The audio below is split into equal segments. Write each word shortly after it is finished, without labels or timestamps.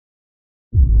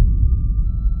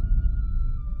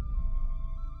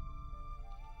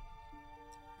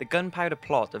The Gunpowder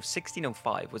Plot of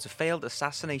 1605 was a failed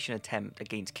assassination attempt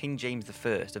against King James I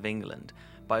of England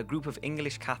by a group of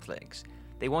English Catholics.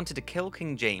 They wanted to kill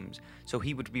King James so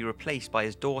he would be replaced by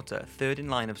his daughter, third in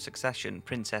line of succession,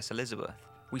 Princess Elizabeth.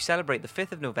 We celebrate the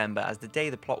 5th of November as the day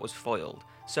the plot was foiled,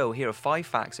 so here are 5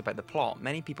 facts about the plot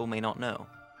many people may not know.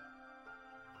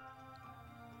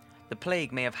 The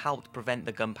plague may have helped prevent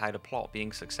the Gunpowder Plot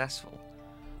being successful.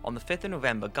 On the 5th of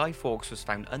November, Guy Fawkes was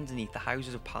found underneath the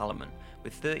Houses of Parliament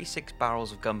with 36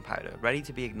 barrels of gunpowder ready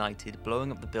to be ignited,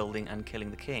 blowing up the building and killing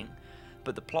the king.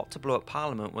 But the plot to blow up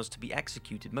Parliament was to be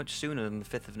executed much sooner than the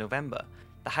 5th of November.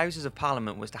 The Houses of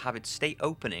Parliament was to have its state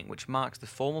opening, which marks the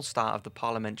formal start of the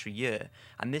parliamentary year,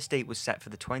 and this date was set for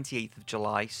the 28th of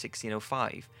July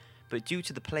 1605. But due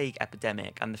to the plague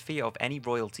epidemic and the fear of any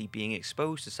royalty being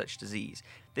exposed to such disease,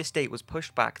 this date was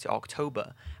pushed back to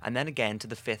October and then again to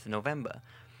the 5th of November.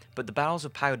 But the barrels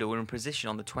of powder were in position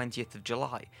on the 20th of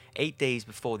July, 8 days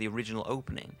before the original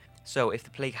opening. So if the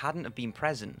plague hadn't have been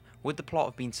present, would the plot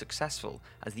have been successful,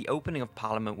 as the opening of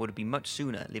Parliament would have been much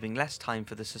sooner, leaving less time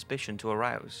for the suspicion to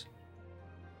arouse?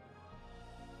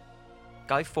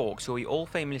 Guy Fawkes, who we all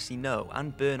famously know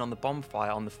and burn on the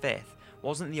bonfire on the 5th,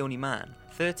 wasn't the only man.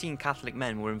 13 Catholic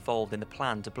men were involved in the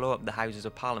plan to blow up the Houses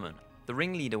of Parliament. The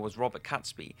ringleader was Robert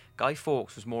Catesby. Guy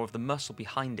Fawkes was more of the muscle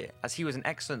behind it, as he was an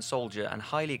excellent soldier and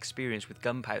highly experienced with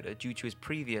gunpowder due to his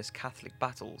previous Catholic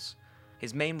battles.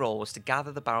 His main role was to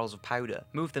gather the barrels of powder,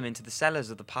 move them into the cellars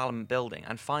of the Parliament building,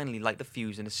 and finally light the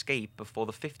fuse and escape before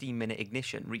the 15-minute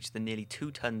ignition reached the nearly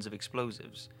 2 tons of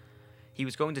explosives. He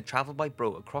was going to travel by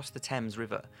boat across the Thames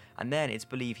River, and then it's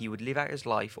believed he would live out his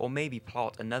life or maybe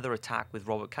plot another attack with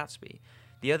Robert Catesby.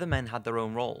 The other men had their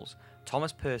own roles.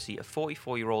 Thomas Percy, a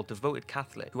 44-year-old devoted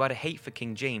Catholic who had a hate for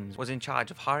King James, was in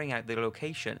charge of hiring out the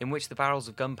location in which the barrels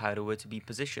of gunpowder were to be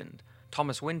positioned.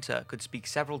 Thomas Winter could speak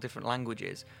several different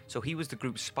languages, so he was the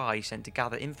group's spy sent to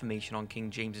gather information on King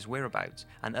James's whereabouts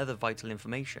and other vital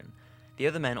information. The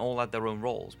other men all had their own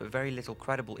roles, but very little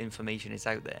credible information is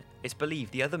out there. It's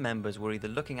believed the other members were either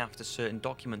looking after certain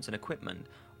documents and equipment,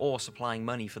 or supplying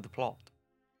money for the plot.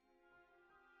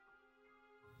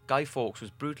 Guy Fawkes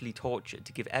was brutally tortured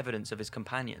to give evidence of his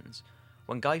companions.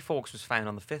 When Guy Fawkes was found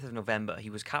on the 5th of November, he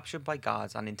was captured by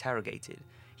guards and interrogated.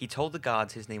 He told the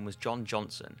guards his name was John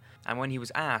Johnson, and when he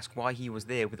was asked why he was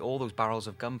there with all those barrels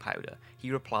of gunpowder,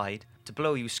 he replied, "To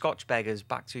blow you Scotch beggars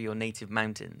back to your native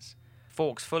mountains."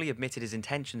 Fawkes fully admitted his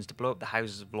intentions to blow up the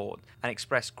Houses of Lords and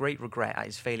expressed great regret at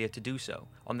his failure to do so.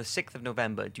 On the 6th of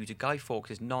November, due to Guy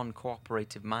Fawkes'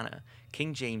 non-cooperative manner,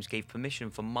 King James gave permission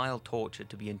for mild torture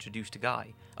to be introduced to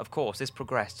Guy. Of course, this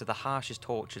progressed to the harshest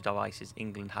torture devices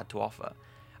England had to offer,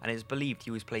 and it is believed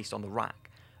he was placed on the rack,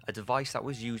 a device that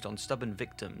was used on stubborn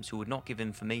victims who would not give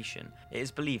information. It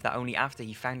is believed that only after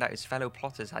he found out his fellow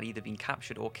plotters had either been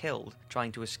captured or killed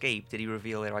trying to escape did he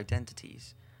reveal their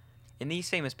identities. In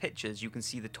these famous pictures, you can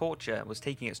see the torture was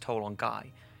taking its toll on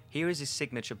Guy. Here is his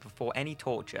signature before any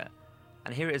torture,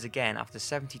 and here it is again after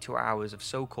 72 hours of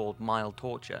so-called mild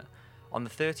torture. On the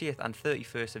 30th and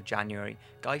 31st of January,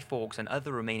 Guy Fawkes and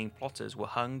other remaining plotters were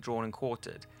hung, drawn and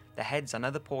quartered. Their heads and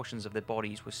other portions of their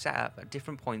bodies were set up at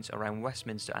different points around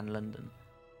Westminster and London.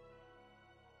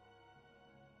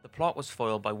 The plot was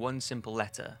foiled by one simple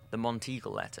letter, the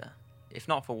Monteagle letter. If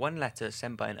not for one letter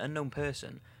sent by an unknown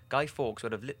person, Guy Fawkes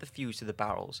would have lit the fuse to the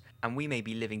barrels, and we may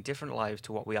be living different lives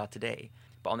to what we are today.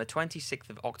 But on the 26th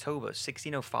of October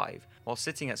 1605, while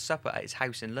sitting at supper at his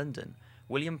house in London,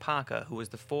 William Parker, who was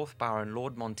the 4th Baron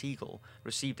Lord Monteagle,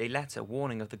 received a letter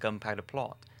warning of the Gunpowder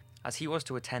Plot. As he was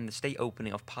to attend the state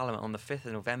opening of Parliament on the 5th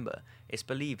of November, it's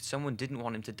believed someone didn't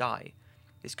want him to die.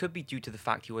 This could be due to the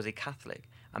fact he was a Catholic,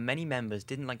 and many members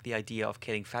didn't like the idea of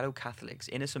killing fellow Catholics,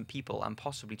 innocent people and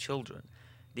possibly children.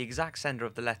 The exact sender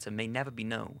of the letter may never be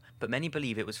known, but many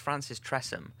believe it was Francis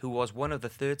Tresham, who was one of the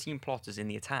 13 plotters in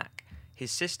the attack.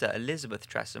 His sister Elizabeth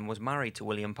Tresham was married to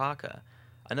William Parker.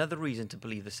 Another reason to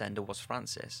believe the sender was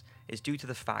Francis is due to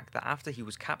the fact that after he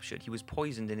was captured he was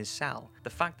poisoned in his cell. The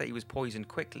fact that he was poisoned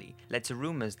quickly led to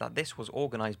rumours that this was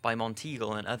organised by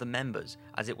Monteagle and other members,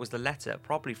 as it was the letter,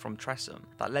 probably from Tresham,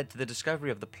 that led to the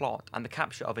discovery of the plot and the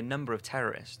capture of a number of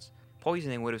terrorists.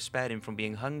 Poisoning would have spared him from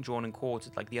being hung, drawn and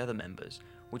quartered like the other members,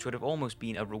 which would have almost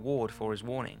been a reward for his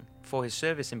warning. For his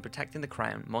service in protecting the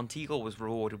crown, Monteagle was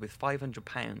rewarded with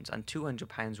 £500 and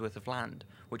 £200 worth of land,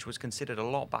 which was considered a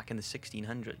lot back in the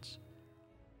 1600s.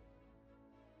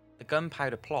 The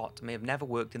Gunpowder Plot may have never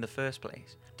worked in the first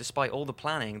place. Despite all the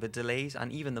planning, the delays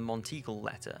and even the Monteagle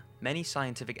letter, many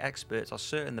scientific experts are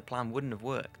certain the plan wouldn't have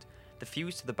worked. The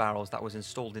fuse to the barrels that was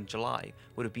installed in July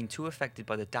would have been too affected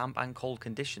by the damp and cold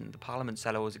condition the Parliament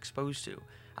cellar was exposed to,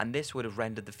 and this would have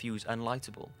rendered the fuse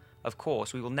unlightable. Of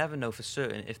course, we will never know for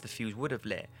certain if the fuse would have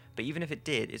lit, but even if it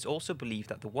did, it's also believed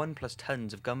that the 1+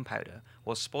 tons of gunpowder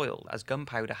was spoiled, as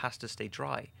gunpowder has to stay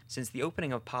dry. Since the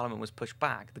opening of Parliament was pushed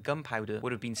back, the gunpowder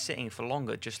would have been sitting for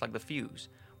longer, just like the fuse.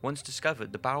 Once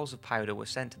discovered, the barrels of powder were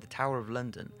sent to the Tower of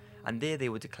London, and there they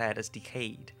were declared as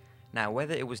decayed. Now,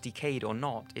 whether it was decayed or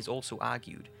not is also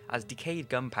argued, as decayed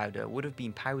gunpowder would have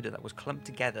been powder that was clumped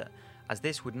together, as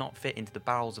this would not fit into the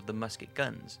barrels of the musket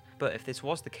guns. But if this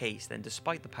was the case, then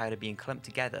despite the powder being clumped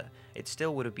together, it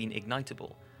still would have been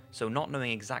ignitable. So not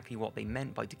knowing exactly what they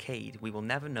meant by decayed, we will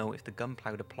never know if the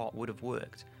Gunpowder Plot would have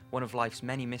worked, one of life's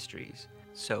many mysteries.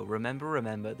 So remember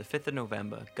the 5th of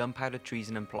November, Gunpowder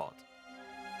Treason and Plot.